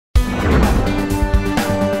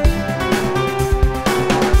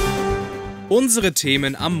Unsere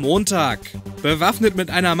Themen am Montag. Bewaffnet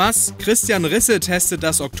mit einer Maß, Christian Risse testet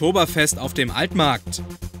das Oktoberfest auf dem Altmarkt.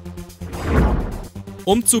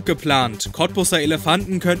 Umzug geplant, Cottbuser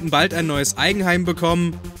Elefanten könnten bald ein neues Eigenheim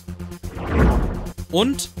bekommen.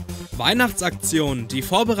 Und Weihnachtsaktion, die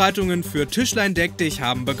Vorbereitungen für Tischlein, Dich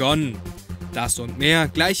haben begonnen. Das und mehr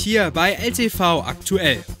gleich hier bei LTV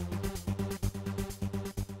aktuell.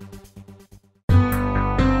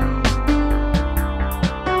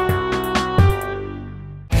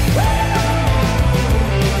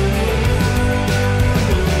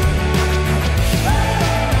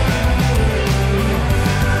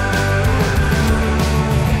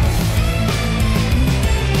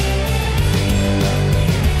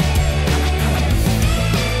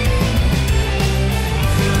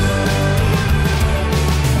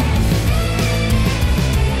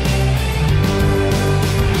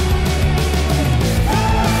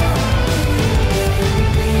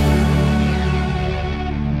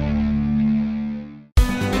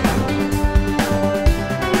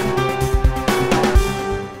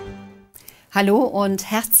 Hallo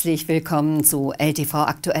und herzlich willkommen zu LTV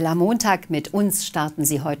aktuell am Montag. Mit uns starten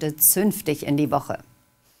Sie heute zünftig in die Woche.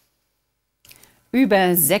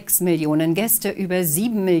 Über 6 Millionen Gäste, über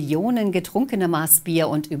 7 Millionen getrunkene Maß Bier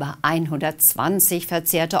und über 120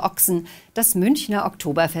 verzehrte Ochsen. Das Münchner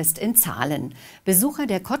Oktoberfest in Zahlen. Besucher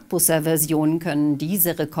der Cottbuser Version können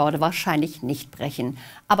diese Rekorde wahrscheinlich nicht brechen.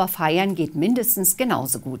 Aber feiern geht mindestens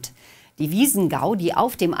genauso gut. Die Wiesengaudi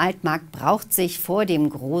auf dem Altmarkt braucht sich vor dem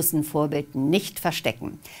großen Vorbild nicht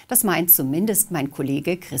verstecken. Das meint zumindest mein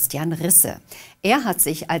Kollege Christian Risse. Er hat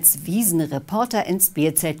sich als Wiesenreporter ins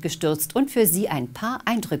Bierzelt gestürzt und für Sie ein paar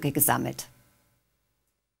Eindrücke gesammelt.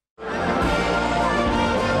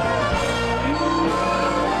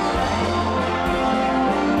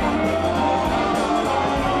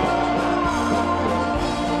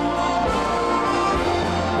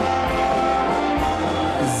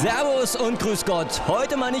 Servus und grüß Gott.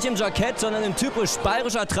 Heute mal nicht im Jackett, sondern in typisch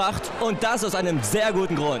bayerischer Tracht und das aus einem sehr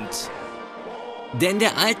guten Grund. Denn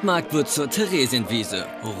der Altmarkt wird zur Theresienwiese.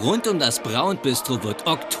 Rund um das Brauenbistro wird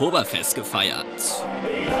Oktoberfest gefeiert.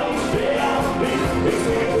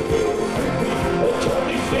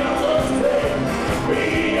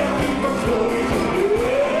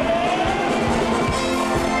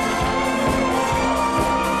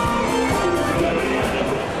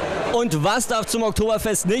 Und was darf zum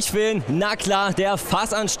Oktoberfest nicht fehlen? Na klar, der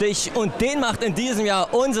Fassanstich. Und den macht in diesem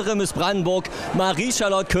Jahr unsere Miss Brandenburg,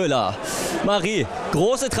 Marie-Charlotte Köhler. Marie,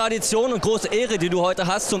 große Tradition und große Ehre, die du heute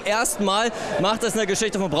hast. Zum ersten Mal macht das in der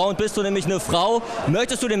Geschichte von Braun, bist du nämlich eine Frau.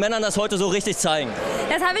 Möchtest du den Männern das heute so richtig zeigen?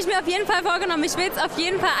 Das habe ich mir auf jeden Fall vorgenommen. Ich will es auf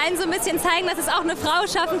jeden Fall allen so ein bisschen zeigen, dass es auch eine Frau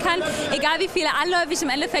schaffen kann. Egal wie viele Anläufe ich im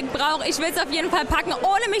Endeffekt brauche, ich will es auf jeden Fall packen,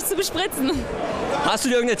 ohne mich zu bespritzen. Hast du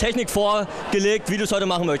dir irgendeine Technik vorgelegt, wie du es heute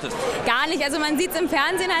machen möchtest? Gar nicht. Also man sieht es im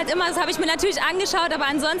Fernsehen halt immer, das habe ich mir natürlich angeschaut, aber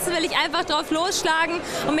ansonsten will ich einfach drauf losschlagen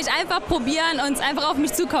und mich einfach probieren und es einfach auf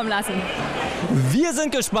mich zukommen lassen. Wir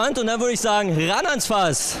sind gespannt und dann würde ich sagen, ran ans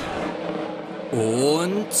Fass.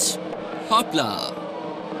 Und hoppla.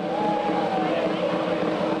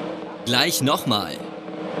 Gleich nochmal.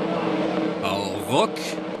 Oh, ruck.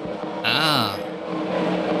 Ah.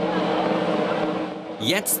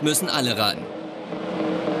 Jetzt müssen alle ran.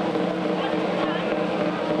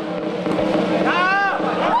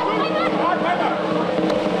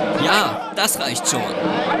 Ja, das reicht schon.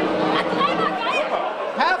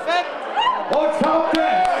 Perfekt! Und Haupte!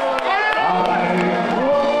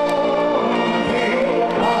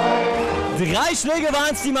 Drei Schläge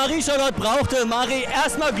waren es, die Marie-Charlotte brauchte. Marie,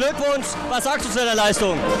 erstmal Glückwunsch. Was sagst du zu deiner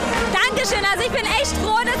Leistung? Dankeschön. Also ich bin echt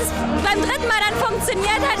froh, dass es beim dritten Mal dann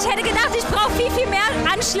funktioniert hat. Ich hätte gedacht, ich brauche viel mehr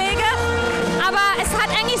Anschläge. Aber es hat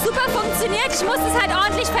eigentlich super funktioniert. Ich musste es halt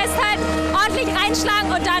ordentlich festhalten, ordentlich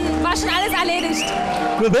reinschlagen und dann war schon alles erledigt.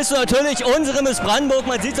 Du bist natürlich unsere Miss Brandenburg.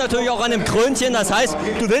 Man sieht es natürlich auch an dem Krönchen. Das heißt,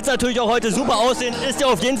 du willst natürlich auch heute super aussehen. Ist dir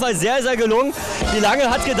auf jeden Fall sehr, sehr gelungen. Wie lange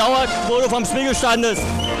hat es gedauert, wo du vom Spiegel standest?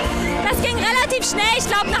 Das ging relativ schnell, ich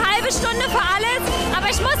glaube eine halbe Stunde für alles. Aber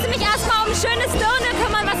ich musste mich erstmal um ein schönes Dirndl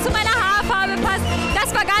kümmern, was zu meiner Haarfarbe passt.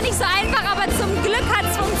 Das war gar nicht so einfach, aber zum Glück hat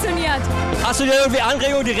es funktioniert. Hast du dir irgendwie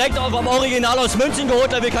Anregungen direkt vom Original aus München geholt,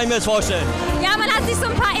 oder wie kann ich mir das vorstellen? Ja, man hat sich so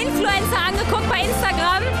ein paar Influencer angeguckt bei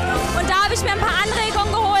Instagram und da habe ich mir ein paar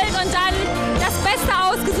Anregungen geholt und dann das Beste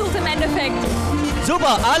ausgesucht im Endeffekt.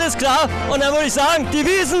 Super, alles klar. Und dann würde ich sagen, die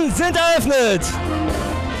Wiesen sind eröffnet.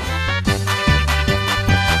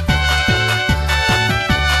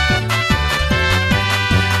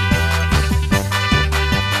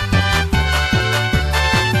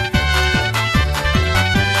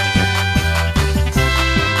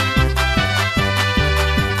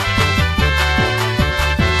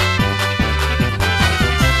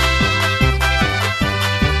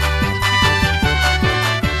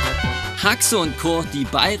 Echse und Co., die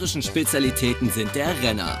bayerischen Spezialitäten sind der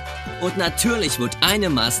Renner. Und natürlich wird eine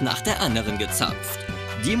Maß nach der anderen gezapft.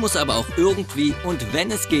 Die muss aber auch irgendwie und wenn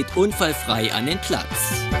es geht unfallfrei an den Platz.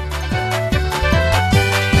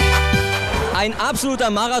 Ein absoluter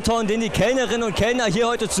Marathon, den die Kellnerinnen und Kellner hier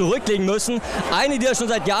heute zurücklegen müssen. Eine, die das schon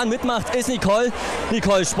seit Jahren mitmacht, ist Nicole.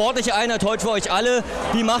 Nicole, sportliche Einheit heute für euch alle.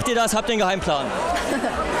 Wie macht ihr das? Habt ihr einen Geheimplan?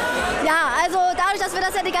 Ja, also dadurch, dass wir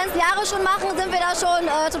das ja die ganzen Jahre schon machen, sind wir da schon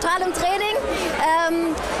total im Training.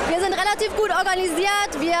 Wir sind relativ gut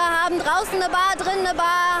organisiert. Wir haben draußen eine Bar, drinnen eine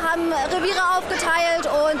Bar, haben Reviere aufgeteilt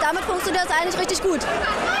und damit funktioniert das eigentlich richtig gut.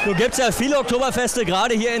 Nun gibt es ja viele Oktoberfeste,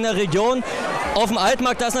 gerade hier in der Region. Auf dem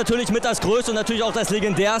Altmarkt das natürlich mit das Größte und natürlich auch das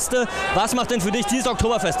Legendärste. Was macht denn für dich dieses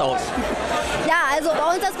Oktoberfest aus? Ja, also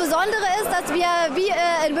bei uns das Besondere ist, dass wir wie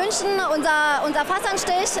in München, unser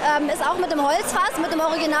Fassanstich ist auch mit dem Holzfass, mit dem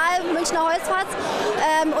Original Münchner Holzfass.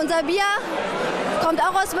 Unser Bier kommt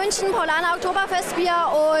auch aus München, Paulaner Oktoberfestbier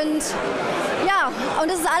und ja, und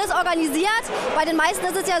es ist alles organisiert. Bei den meisten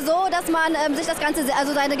ist es ja so, dass man sich das Ganze,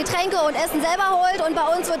 also seine Getränke und Essen selber holt und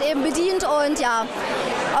bei uns wird eben bedient und ja,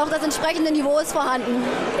 auch das entsprechende Niveau ist vorhanden.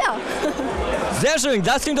 Ja. Sehr schön,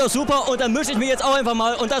 das klingt doch super und dann mische ich mich jetzt auch einfach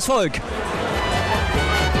mal unter das Volk.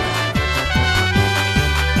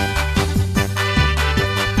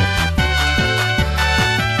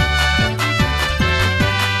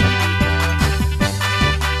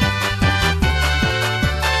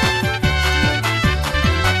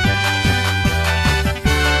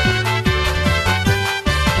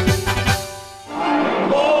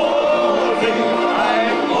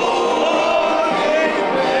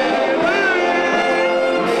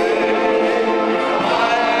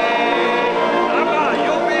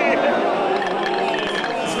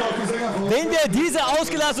 Diese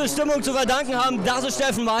ausgelassene Stimmung zu verdanken haben, das ist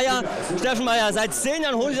Steffen Meyer. Steffen Meyer, seit 10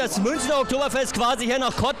 Jahren holen Sie das Münchner Oktoberfest quasi hier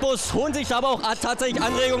nach Cottbus, holen sich aber auch tatsächlich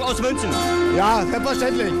Anregungen aus München. Ja,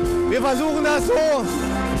 selbstverständlich. Wir versuchen das so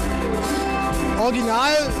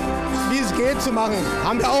original, wie es geht, zu machen.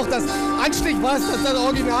 Haben wir auch das Anstichfass, das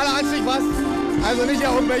originale Anstichfass. Also nicht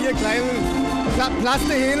irgendwelche kleinen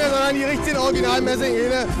Plastehähne, sondern die richtigen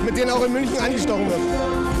Original-Messinghähne, mit denen auch in München angestochen wird.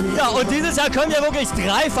 Ja, und dieses Jahr können wir wirklich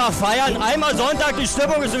dreifach feiern. Einmal Sonntag, die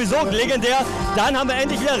Stimmung ist sowieso legendär. Dann haben wir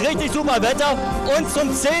endlich wieder richtig super Wetter. Und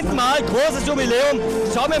zum 10. Mal großes Jubiläum.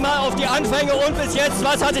 Schauen wir mal auf die Anfänge und bis jetzt,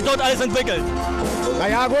 was hat sich dort alles entwickelt?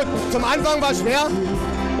 Naja gut, zum Anfang war es schwer.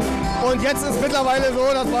 Und jetzt ist es mittlerweile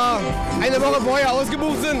so, dass wir eine Woche vorher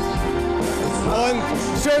ausgebucht sind. Und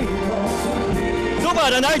schön.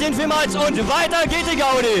 Super, dann danke ich Ihnen vielmals und weiter geht die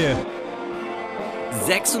Gaudi.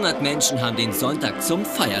 600 Menschen haben den Sonntag zum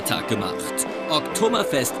Feiertag gemacht.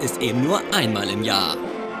 Oktoberfest ist eben nur einmal im Jahr.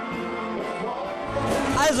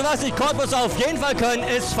 Also was die Cottbus auf jeden Fall können,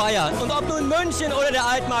 ist feiern. Und ob nun München oder der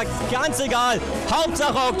Altmarkt, ganz egal.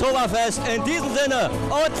 Hauptsache Oktoberfest. In diesem Sinne,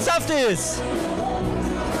 und Saftis!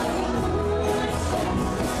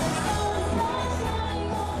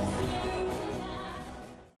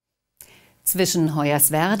 Zwischen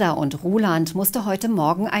Hoyerswerda und Ruhland musste heute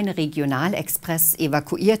Morgen ein Regionalexpress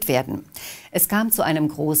evakuiert werden. Es kam zu einem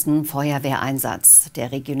großen Feuerwehreinsatz.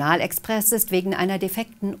 Der Regionalexpress ist wegen einer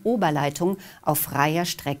defekten Oberleitung auf freier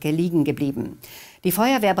Strecke liegen geblieben. Die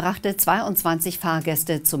Feuerwehr brachte 22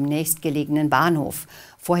 Fahrgäste zum nächstgelegenen Bahnhof.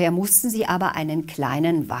 Vorher mussten sie aber einen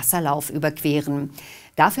kleinen Wasserlauf überqueren.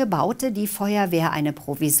 Dafür baute die Feuerwehr eine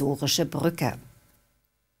provisorische Brücke.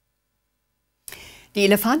 Die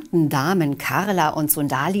Elefanten Damen Carla und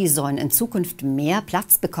Sundali sollen in Zukunft mehr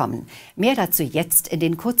Platz bekommen. Mehr dazu jetzt in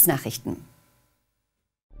den Kurznachrichten.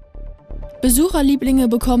 Besucherlieblinge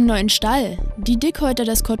bekommen neuen Stall. Die Dickhäuter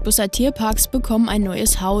des Cottbuser Tierparks bekommen ein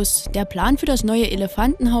neues Haus. Der Plan für das neue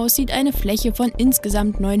Elefantenhaus sieht eine Fläche von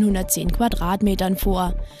insgesamt 910 Quadratmetern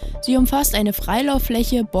vor. Sie umfasst eine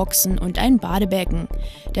Freilauffläche, Boxen und ein Badebecken.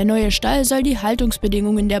 Der neue Stall soll die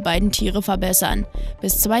Haltungsbedingungen der beiden Tiere verbessern.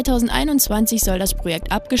 Bis 2021 soll das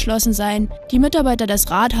Projekt abgeschlossen sein. Die Mitarbeiter des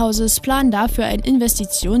Rathauses planen dafür ein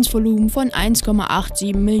Investitionsvolumen von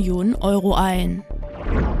 1,87 Millionen Euro ein.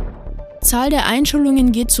 Zahl der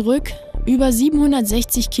Einschulungen geht zurück. Über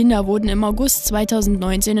 760 Kinder wurden im August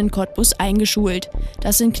 2019 in Cottbus eingeschult.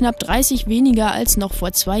 Das sind knapp 30 weniger als noch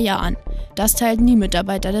vor 2 Jahren. Das teilten die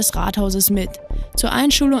Mitarbeiter des Rathauses mit. Zur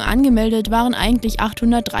Einschulung angemeldet waren eigentlich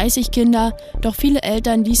 830 Kinder, doch viele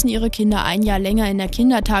Eltern ließen ihre Kinder ein Jahr länger in der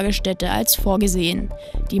Kindertagesstätte als vorgesehen.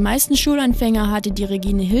 Die meisten Schulanfänger hatte die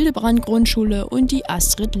Regine-Hildebrand-Grundschule und die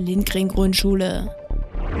Astrid-Lindgren-Grundschule.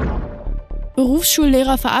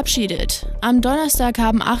 Berufsschullehrer verabschiedet. Am Donnerstag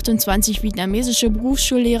haben 28 vietnamesische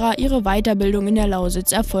Berufsschullehrer ihre Weiterbildung in der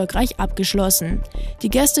Lausitz erfolgreich abgeschlossen. Die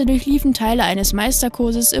Gäste durchliefen Teile eines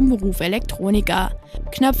Meisterkurses im Beruf Elektroniker.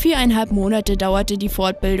 Knapp 4,5 Monate dauerte die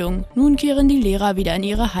Fortbildung. Nun kehren die Lehrer wieder in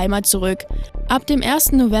ihre Heimat zurück. Ab dem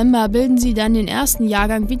 1. November bilden sie dann den ersten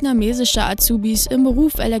Jahrgang vietnamesischer Azubis im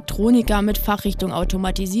Beruf Elektroniker mit Fachrichtung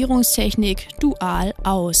Automatisierungstechnik dual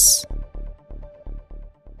aus.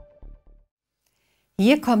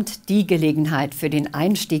 Hier kommt die Gelegenheit für den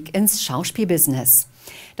Einstieg ins Schauspielbusiness.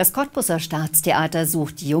 Das Cottbuser Staatstheater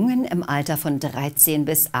sucht Jungen im Alter von 13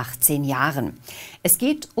 bis 18 Jahren. Es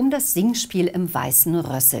geht um das Singspiel im Weißen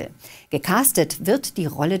Rössel. Gecastet wird die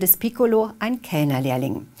Rolle des Piccolo, ein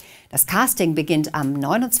Kellnerlehrling. Das Casting beginnt am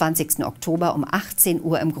 29. Oktober um 18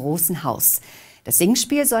 Uhr im Großen Haus. Das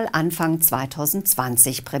Singspiel soll Anfang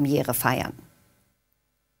 2020 Premiere feiern.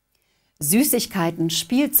 Süßigkeiten,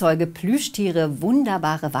 Spielzeuge, Plüschtiere,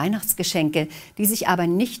 wunderbare Weihnachtsgeschenke, die sich aber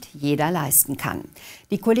nicht jeder leisten kann.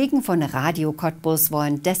 Die Kollegen von Radio Cottbus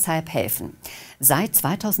wollen deshalb helfen. Seit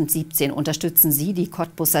 2017 unterstützen sie die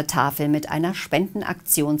Cottbuser Tafel mit einer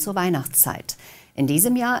Spendenaktion zur Weihnachtszeit. In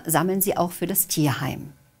diesem Jahr sammeln sie auch für das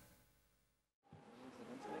Tierheim.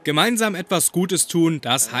 Gemeinsam etwas Gutes tun,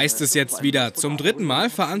 das heißt es jetzt wieder. Zum 3.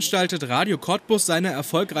 Mal veranstaltet Radio Cottbus seine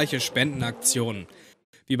erfolgreiche Spendenaktion.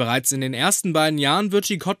 Wie bereits in den ersten beiden Jahren wird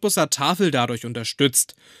die Cottbuser Tafel dadurch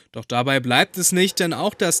unterstützt. Doch dabei bleibt es nicht, denn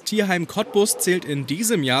auch das Tierheim Cottbus zählt in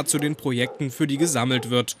diesem Jahr zu den Projekten, für die gesammelt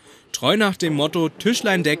wird. Treu nach dem Motto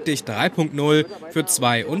Tischlein Dich 3.0 für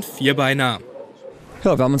 2- und 4-Beiner.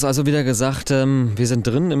 Ja, wir haben uns also wieder gesagt, wir sind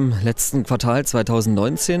drin im letzten Quartal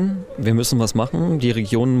 2019. Wir müssen was machen. Die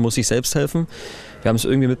Region muss sich selbst helfen. Wir haben es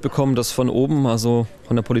irgendwie mitbekommen, dass von oben, also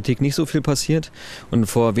von der Politik, nicht so viel passiert. Und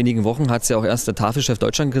vor wenigen Wochen hat es ja auch erst der Tafelchef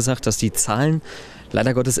Deutschland gesagt, dass die Zahlen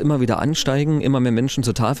leider Gottes immer wieder ansteigen, immer mehr Menschen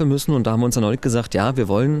zur Tafel müssen. Und da haben wir uns erneut gesagt, ja, wir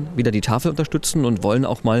wollen wieder die Tafel unterstützen und wollen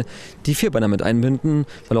auch mal die Vierbeiner mit einbinden,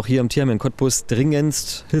 weil auch hier im Tierheim in Cottbus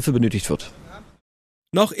dringendst Hilfe benötigt wird.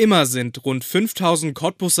 Noch immer sind rund 5000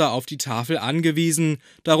 Cottbuser auf die Tafel angewiesen,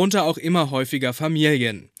 darunter auch immer häufiger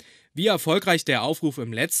Familien. Wie erfolgreich der Aufruf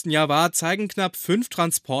im letzten Jahr war, zeigen knapp 5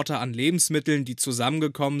 Transporter an Lebensmitteln, die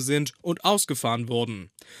zusammengekommen sind und ausgefahren wurden.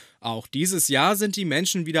 Auch dieses Jahr sind die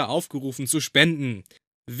Menschen wieder aufgerufen zu spenden.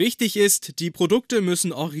 Wichtig ist, die Produkte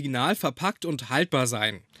müssen original verpackt und haltbar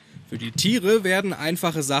sein. Für die Tiere werden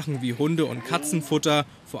einfache Sachen wie Hunde- und Katzenfutter,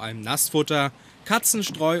 vor allem Nassfutter,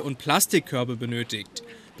 Katzenstreu und Plastikkörbe benötigt.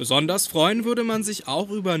 Besonders freuen würde man sich auch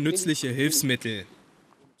über nützliche Hilfsmittel.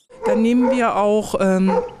 Dann nehmen wir auch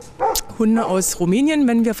Hunde aus Rumänien,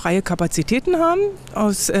 wenn wir freie Kapazitäten haben,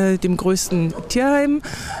 aus dem größten Tierheim.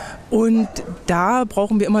 Und da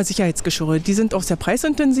brauchen wir immer Sicherheitsgeschirre. Die sind auch sehr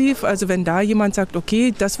preisintensiv. Also wenn da jemand sagt,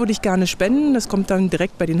 okay, das würde ich gerne spenden, das kommt dann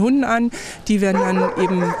direkt bei den Hunden an. Die werden dann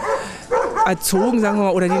eben erzogen, sagen wir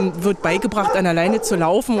mal, oder denen wird beigebracht, an der Leine zu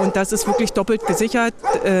laufen. Und das ist wirklich doppelt gesichert,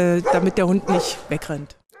 damit der Hund nicht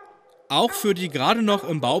wegrennt. Auch für die gerade noch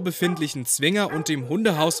im Bau befindlichen Zwinger und dem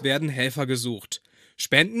Hundehaus werden Helfer gesucht.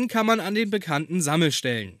 Spenden kann man an den bekannten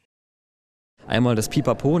Sammelstellen. Einmal das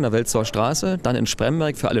Pipapo in der Welzower Straße, dann in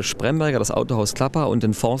Spremberg für alle Spremberger das Autohaus Klapper und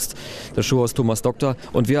in Forst das Schuhhaus Thomas Doktor.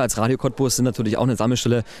 Und wir als Radio Cottbus sind natürlich auch eine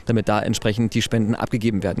Sammelstelle, damit da entsprechend die Spenden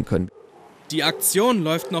abgegeben werden können. Die Aktion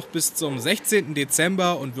läuft noch bis zum 16.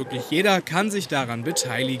 Dezember und wirklich jeder kann sich daran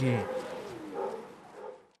beteiligen.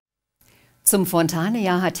 Zum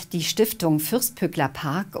Fontanejahr hat die Stiftung Fürstpückler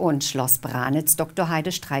Park und Schloss Branitz Dr.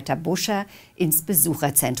 Heide Streiter-Buscher ins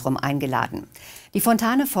Besucherzentrum eingeladen. Die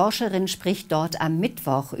Fontane-Forscherin spricht dort am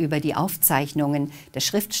Mittwoch über die Aufzeichnungen des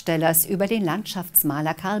Schriftstellers über den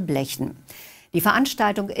Landschaftsmaler Karl Blechen. Die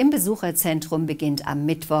Veranstaltung im Besucherzentrum beginnt am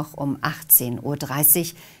Mittwoch um 18:30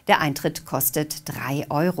 Uhr. Der Eintritt kostet 3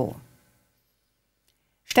 €.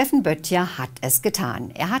 Steffen Böttcher hat es getan.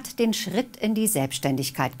 Er hat den Schritt in die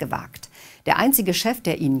Selbstständigkeit gewagt. Der einzige Chef,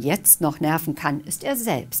 der ihn jetzt noch nerven kann, ist er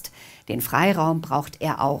selbst. Den Freiraum braucht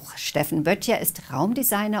er auch. Steffen Böttcher ist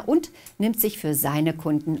Raumdesigner und nimmt sich für seine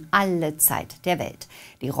Kunden alle Zeit der Welt.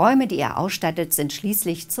 Die Räume, die er ausstattet, sind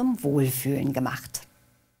schließlich zum Wohlfühlen gemacht.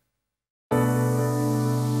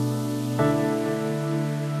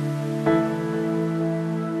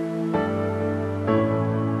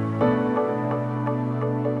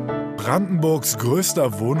 Brandenburgs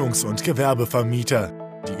größter Wohnungs- und Gewerbevermieter.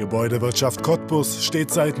 Die Gebäudewirtschaft Cottbus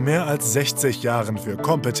steht seit mehr als 60 Jahren für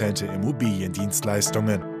kompetente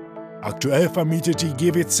Immobiliendienstleistungen. Aktuell vermietet die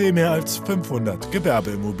GWC mehr als 500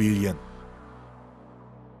 Gewerbeimmobilien.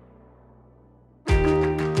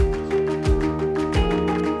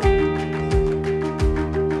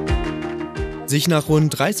 Sich nach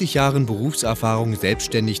rund 30 Jahren Berufserfahrung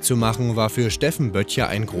selbstständig zu machen, war für Steffen Böttcher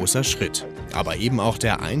ein großer Schritt. Aber eben auch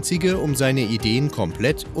der einzige, um seine Ideen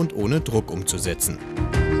komplett und ohne Druck umzusetzen.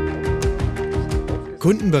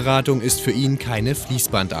 Kundenberatung ist für ihn keine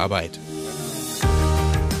Fließbandarbeit.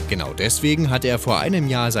 Genau deswegen hat er vor einem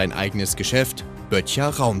Jahr sein eigenes Geschäft, Böttcher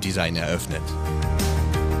Raumdesign, eröffnet.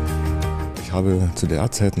 Ich habe zu der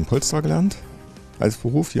Zeit einen Polsterer gelernt, als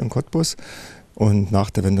Beruf hier in Cottbus. Und nach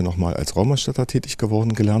der Wende nochmal als Raumausstatter tätig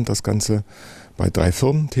geworden, gelernt das Ganze. Bei 3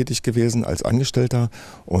 Firmen tätig gewesen als Angestellter.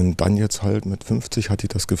 Und dann jetzt halt mit 50 hatte ich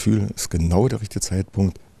das Gefühl, es ist genau der richtige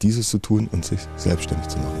Zeitpunkt, dieses zu tun und sich selbstständig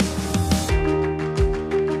zu machen.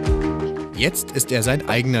 Jetzt ist er sein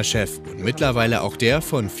eigener Chef und mittlerweile auch der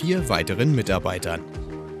von 4 weiteren Mitarbeitern.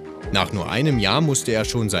 Nach nur einem Jahr musste er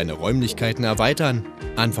schon seine Räumlichkeiten erweitern.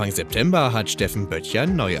 Anfang September hat Steffen Böttcher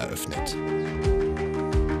neu eröffnet.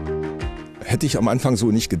 Hätte ich am Anfang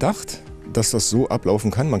so nicht gedacht, dass das so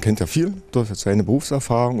ablaufen kann. Man kennt ja viel durch seine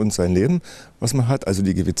Berufserfahrung und sein Leben, was man hat. Also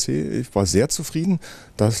die GWC, ich war sehr zufrieden.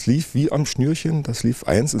 Das lief wie am Schnürchen, das lief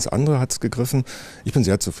eins ins andere, hat es gegriffen. Ich bin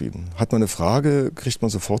sehr zufrieden. Hat man eine Frage, kriegt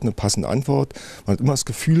man sofort eine passende Antwort. Man hat immer das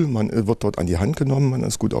Gefühl, man wird dort an die Hand genommen, man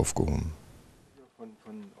ist gut aufgehoben.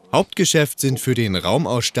 Hauptgeschäft sind für den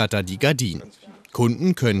Raumausstatter die Gardinen.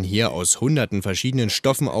 Kunden können hier aus hunderten verschiedenen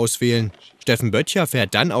Stoffen auswählen. Steffen Böttcher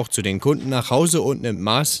fährt dann auch zu den Kunden nach Hause und nimmt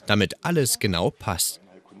Maß, damit alles genau passt.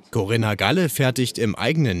 Corinna Galle fertigt im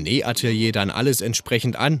eigenen Nähatelier dann alles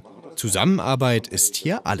entsprechend an. Zusammenarbeit ist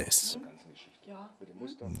hier alles.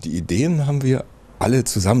 Die Ideen haben wir alle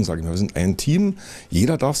zusammen, sage ich mal. Wir sind ein Team,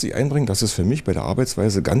 jeder darf sich einbringen. Das ist für mich bei der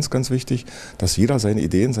Arbeitsweise ganz, ganz wichtig, dass jeder seine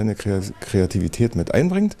Ideen, seine Kreativität mit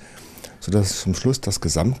einbringt, sodass zum Schluss das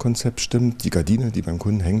Gesamtkonzept stimmt, die Gardine, die beim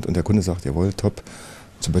Kunden hängt und der Kunde sagt, jawohl, top,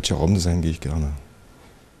 zu Böttcher Raumdesign gehe ich gerne.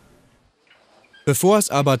 Bevor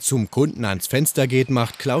es aber zum Kunden ans Fenster geht,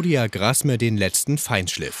 macht Claudia Grasme den letzten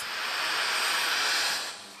Feinschliff.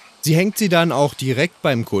 Sie hängt sie dann auch direkt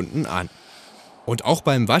beim Kunden an. Und auch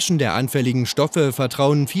beim Waschen der anfälligen Stoffe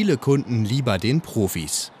vertrauen viele Kunden lieber den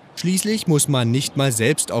Profis. Schließlich muss man nicht mal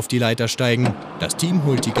selbst auf die Leiter steigen. Das Team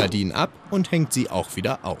holt die Gardinen ab und hängt sie auch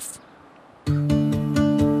wieder auf.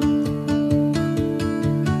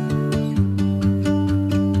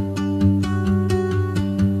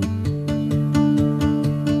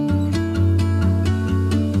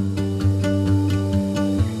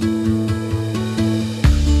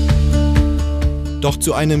 Doch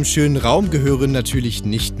zu einem schönen Raum gehören natürlich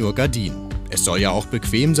nicht nur Gardinen. Es soll ja auch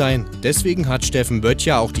bequem sein, deswegen hat Steffen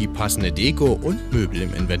Böttcher auch die passende Deko und Möbel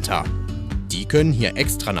im Inventar. Die können hier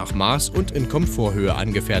extra nach Maß und in Komforthöhe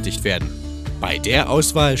angefertigt werden. Bei der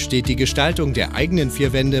Auswahl steht die Gestaltung der eigenen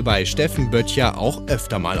 4 Wände bei Steffen Böttcher auch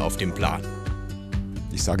öfter mal auf dem Plan.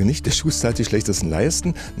 Ich sage nicht, der Schuster hat die schlechtesten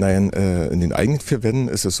Leisten. Nein, in den eigenen 4 Wänden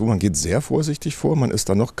ist es so, man geht sehr vorsichtig vor, man ist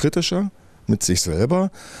da noch kritischer mit sich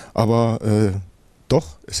selber, aber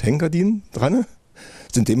doch, es hängen Gardinen dran,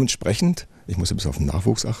 sind dementsprechend, ich muss ein bisschen auf den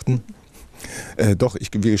Nachwuchs achten,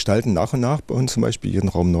 wir gestalten nach und nach bei uns zum Beispiel jeden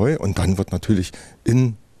Raum neu und dann wird natürlich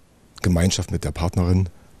in Gemeinschaft mit der Partnerin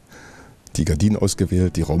die Gardinen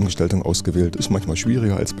ausgewählt, die Raumgestaltung ausgewählt. Ist manchmal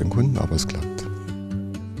schwieriger als beim Kunden, aber es klappt.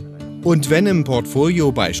 Und wenn im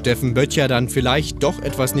Portfolio bei Steffen Böttcher dann vielleicht doch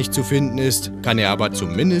etwas nicht zu finden ist, kann er aber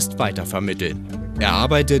zumindest weitervermitteln. Er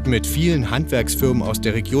arbeitet mit vielen Handwerksfirmen aus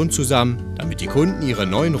der Region zusammen, damit die Kunden ihre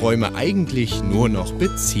neuen Räume eigentlich nur noch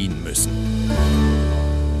beziehen müssen.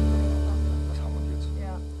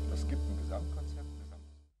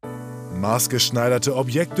 Maßgeschneiderte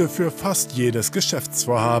Objekte für fast jedes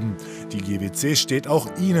Geschäftsvorhaben. Die GWC steht auch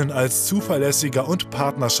Ihnen als zuverlässiger und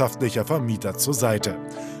partnerschaftlicher Vermieter zur Seite.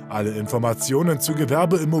 Alle Informationen zu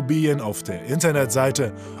Gewerbeimmobilien auf der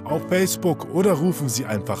Internetseite, auf Facebook oder rufen Sie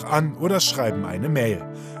einfach an oder schreiben eine Mail.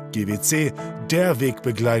 GWC, der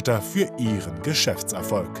Wegbegleiter für Ihren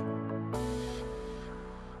Geschäftserfolg.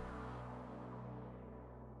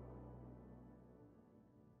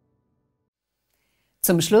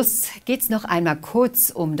 Zum Schluss geht's noch einmal kurz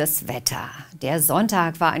um das Wetter. Der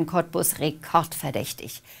Sonntag war in Cottbus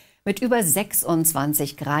rekordverdächtig. Mit über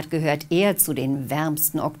 26 Grad gehört er zu den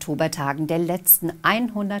wärmsten Oktobertagen der letzten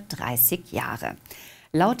 130 Jahre.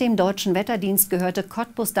 Laut dem Deutschen Wetterdienst gehörte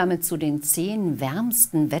Cottbus damit zu den 10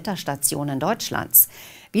 wärmsten Wetterstationen Deutschlands.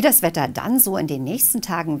 Wie das Wetter dann so in den nächsten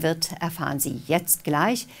Tagen wird, erfahren Sie jetzt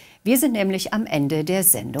gleich. Wir sind nämlich am Ende der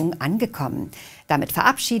Sendung angekommen. Damit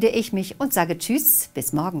verabschiede ich mich und sage Tschüss,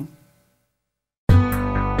 bis morgen.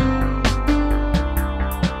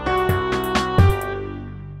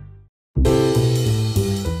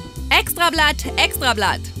 Extrablatt,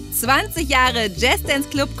 Extrablatt. 20 Jahre Jazz Dance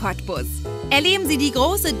Club Cottbus. Erleben Sie die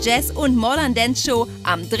große Jazz- und Modern Dance Show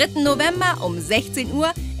am 3. November um 16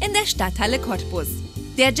 Uhr in der Stadthalle Cottbus.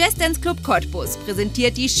 Der Jazz Dance Club Cottbus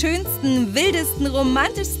präsentiert die schönsten, wildesten,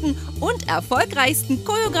 romantischsten und erfolgreichsten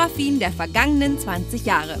Choreografien der vergangenen 20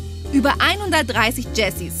 Jahre. Über 130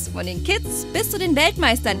 Jazzies, von den Kids bis zu den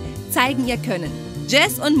Weltmeistern, zeigen ihr Können.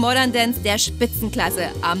 Jazz und Modern Dance der Spitzenklasse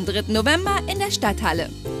am 3. November in der Stadthalle.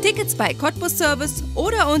 Tickets bei Cottbus Service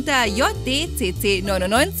oder unter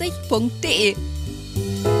jdcc99.de.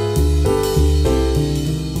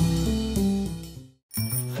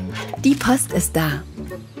 Die Post ist da.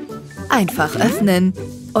 Einfach öffnen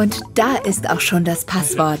und da ist auch schon das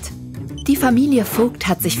Passwort. Die Familie Vogt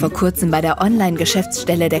hat sich vor kurzem bei der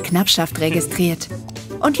Online-Geschäftsstelle der Knappschaft registriert.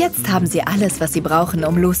 Und jetzt haben sie alles, was sie brauchen,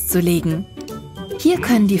 um loszulegen. Hier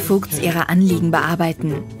können die Vogts ihre Anliegen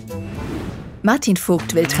bearbeiten. Martin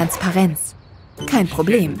Vogt will Transparenz. Kein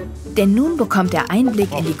Problem, denn nun bekommt er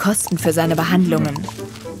Einblick in die Kosten für seine Behandlungen.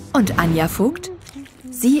 Und Anja Vogt?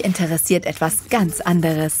 Sie interessiert etwas ganz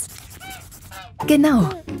anderes. Genau.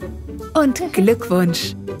 Und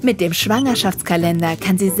Glückwunsch! Mit dem Schwangerschaftskalender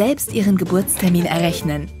kann sie selbst ihren Geburtstermin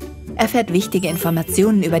errechnen, erfährt wichtige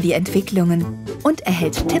Informationen über die Entwicklungen und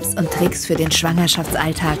erhält Tipps und Tricks für den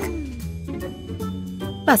Schwangerschaftsalltag.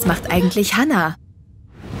 Was macht eigentlich Hannah?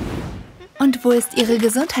 Und wo ist ihre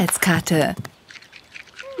Gesundheitskarte?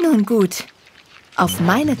 Nun gut. Auf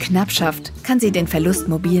meine Knappschaft kann sie den Verlust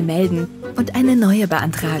mobil melden und eine neue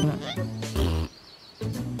beantragen.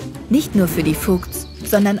 Nicht nur für die Vogts,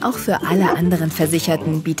 sondern auch für alle anderen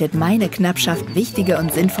Versicherten bietet meine Knappschaft wichtige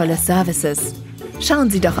und sinnvolle Services. Schauen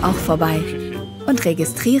Sie doch auch vorbei und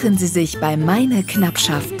registrieren Sie sich bei meine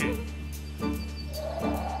Knappschaft.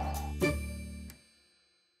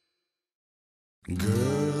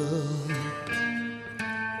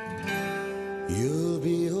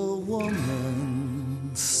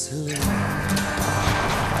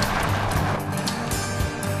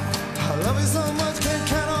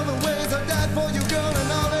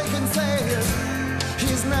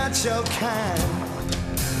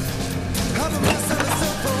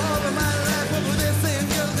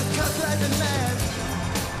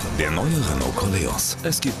 Der neue Renault Koleos.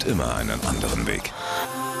 Es gibt immer einen anderen Weg.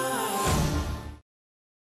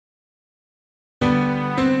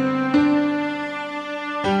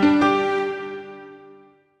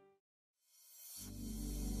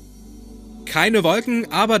 Keine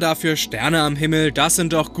Wolken, aber dafür Sterne am Himmel, das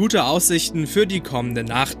sind doch gute Aussichten für die kommende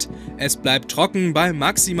Nacht. Es bleibt trocken bei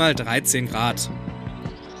maximal 13 Grad.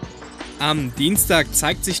 Am Dienstag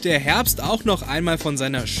zeigt sich der Herbst auch noch einmal von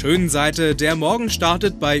seiner schönen Seite. Der Morgen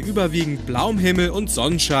startet bei überwiegend blauem Himmel und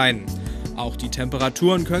Sonnenschein. Auch die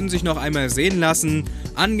Temperaturen können sich noch einmal sehen lassen.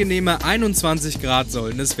 Angenehme 21 Grad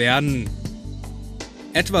sollen es werden.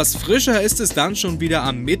 Etwas frischer ist es dann schon wieder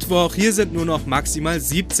am Mittwoch. Hier sind nur noch maximal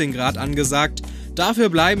 17 Grad angesagt. Dafür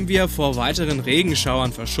bleiben wir vor weiteren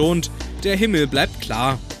Regenschauern verschont. Der Himmel bleibt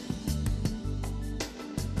klar.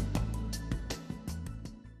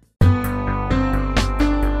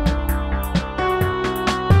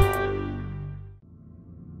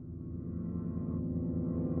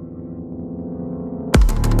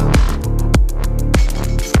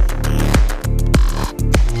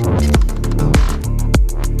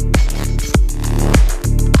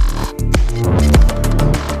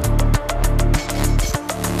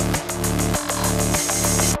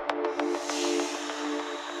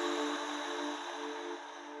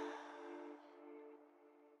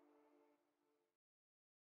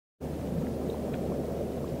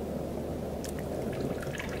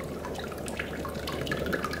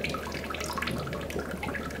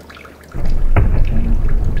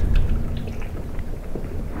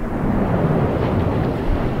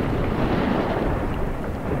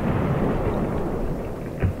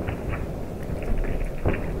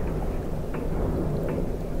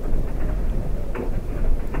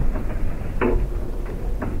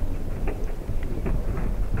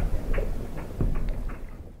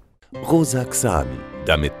 Rosaxan,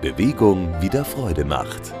 damit Bewegung wieder Freude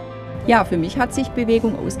macht. Ja, für mich hat sich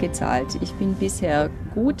Bewegung ausgezahlt. Ich bin bisher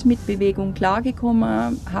gut mit Bewegung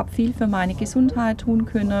klargekommen, habe viel für meine Gesundheit tun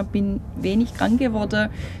können, bin wenig krank geworden.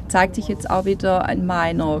 Zeigt sich jetzt auch wieder an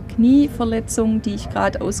meiner Knieverletzung, die ich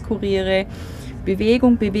gerade auskuriere.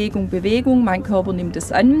 Bewegung, Bewegung, Bewegung, mein Körper nimmt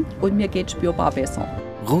es an und mir geht spürbar besser.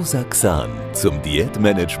 Rosaxan zum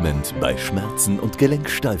Diätmanagement bei Schmerzen und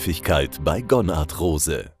Gelenksteifigkeit bei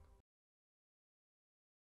Gonarthrose.